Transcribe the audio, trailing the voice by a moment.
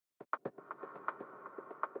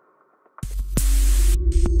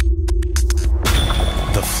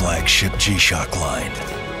The flagship G Shock line,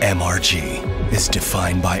 MR-G, is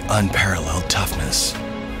defined by unparalleled toughness,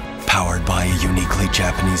 powered by a uniquely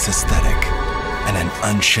Japanese aesthetic and an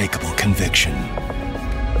unshakable conviction.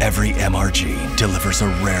 Every MR-G delivers a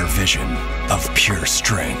rare vision of pure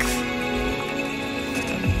strength.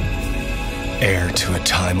 Heir to a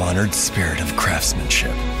time-honored spirit of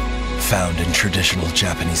craftsmanship, found in traditional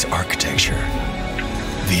Japanese architecture,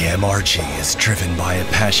 the MR-G is driven by a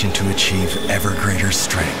passion to achieve ever greater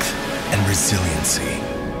strength and resiliency,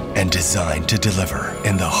 and designed to deliver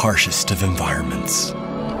in the harshest of environments.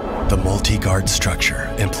 The multi-guard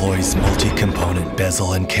structure employs multi-component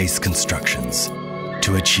bezel and case constructions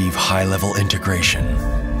to achieve high-level integration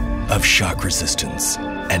of shock resistance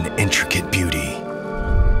and intricate beauty.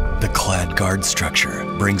 The clad guard structure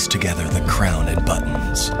brings together the crown and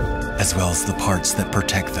buttons, as well as the parts that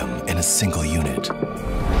protect them in a single unit,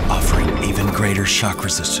 offering even greater shock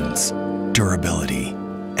resistance, durability,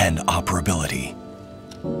 and operability.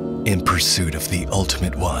 In pursuit of the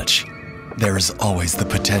ultimate watch, there is always the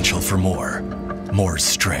potential for more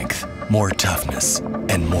strength, more toughness,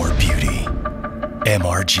 and more beauty.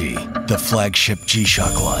 MR-G, the flagship G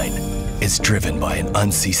Shock line, is driven by an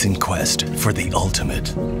unceasing quest for the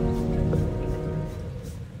ultimate.